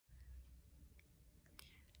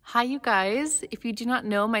Hi, you guys. If you do not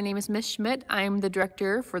know, my name is Miss Schmidt. I'm the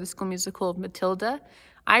director for the school musical of Matilda.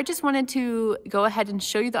 I just wanted to go ahead and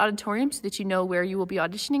show you the auditorium so that you know where you will be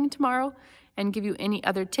auditioning tomorrow and give you any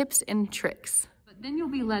other tips and tricks. But then you'll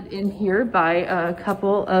be led in here by a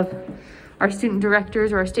couple of our student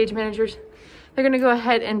directors or our stage managers. They're going to go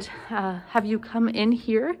ahead and have you come in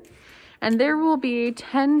here, and there will be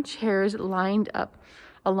 10 chairs lined up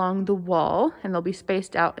along the wall, and they'll be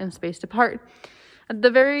spaced out and spaced apart. The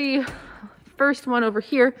very first one over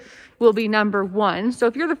here will be number 1. So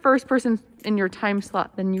if you're the first person in your time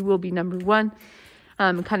slot, then you will be number 1.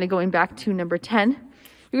 Kind of going back to number 10.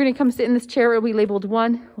 You're going to come sit in this chair. It will be labeled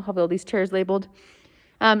 1. We'll have all these chairs labeled.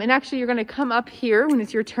 And actually, you're going to come up here when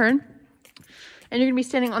it's your turn. And you're going to be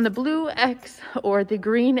standing on the blue X or the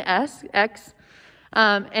green X.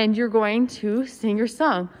 And you're going to sing your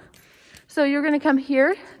song. So you're going to come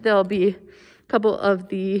here. There'll be a couple of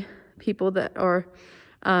the people that are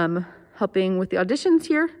helping with the auditions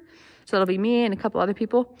here. So that'll be me and a couple other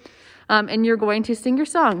people. And you're going to sing your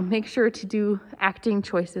song. Make sure to do acting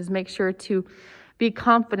choices. Make sure to be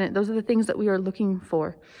confident. Those are the things that we are looking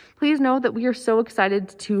for. Please know that we are so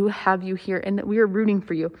excited to have you here and that we are rooting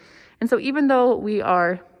for you. And so even though we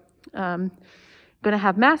are going to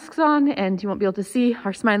have masks on and you won't be able to see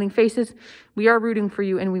our smiling faces, we are rooting for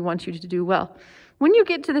you and we want you to do well. When you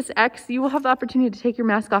get to this X, you will have the opportunity to take your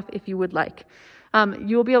mask off if you would like.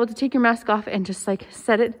 You will be able to take your mask off and just like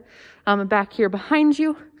set it back here behind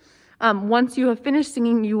you. Once you have finished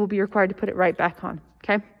singing, you will be required to put it right back on,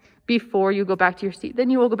 okay? Before you go back to your seat.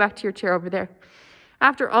 Then you will go back to your chair over there.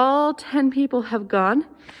 After all 10 people have gone,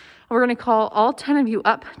 we're going to call all 10 of you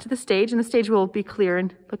up to the stage, and the stage will be clear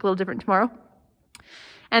and look a little different tomorrow.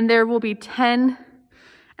 And there will be 10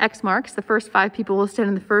 X marks. The first 5 people will stand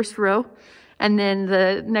in the first row. And then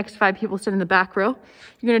the next 5 people stand in the back row.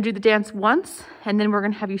 You're going to do the dance once, and then we're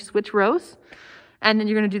going to have you switch rows. And then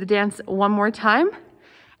you're going to do the dance one more time.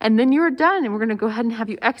 And then you're done, and we're going to go ahead and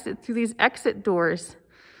have you exit through these exit doors.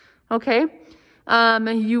 Okay?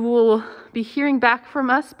 You will be hearing back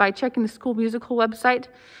from us by checking the school musical website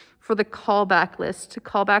for the callback list.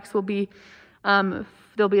 Callbacks will be,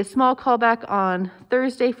 there'll be a small callback on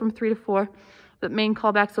Thursday from 3 to 4, but main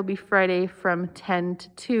callbacks will be Friday from 10 to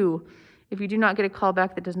 2. If you do not get a call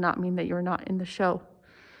back, that does not mean that you're not in the show.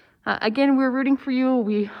 Again, we're rooting for you.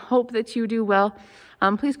 We hope that you do well.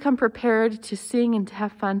 Please come prepared to sing and to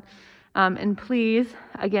have fun. And please,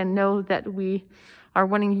 again, know that we are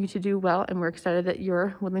wanting you to do well, and we're excited that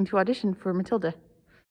you're willing to audition for Matilda.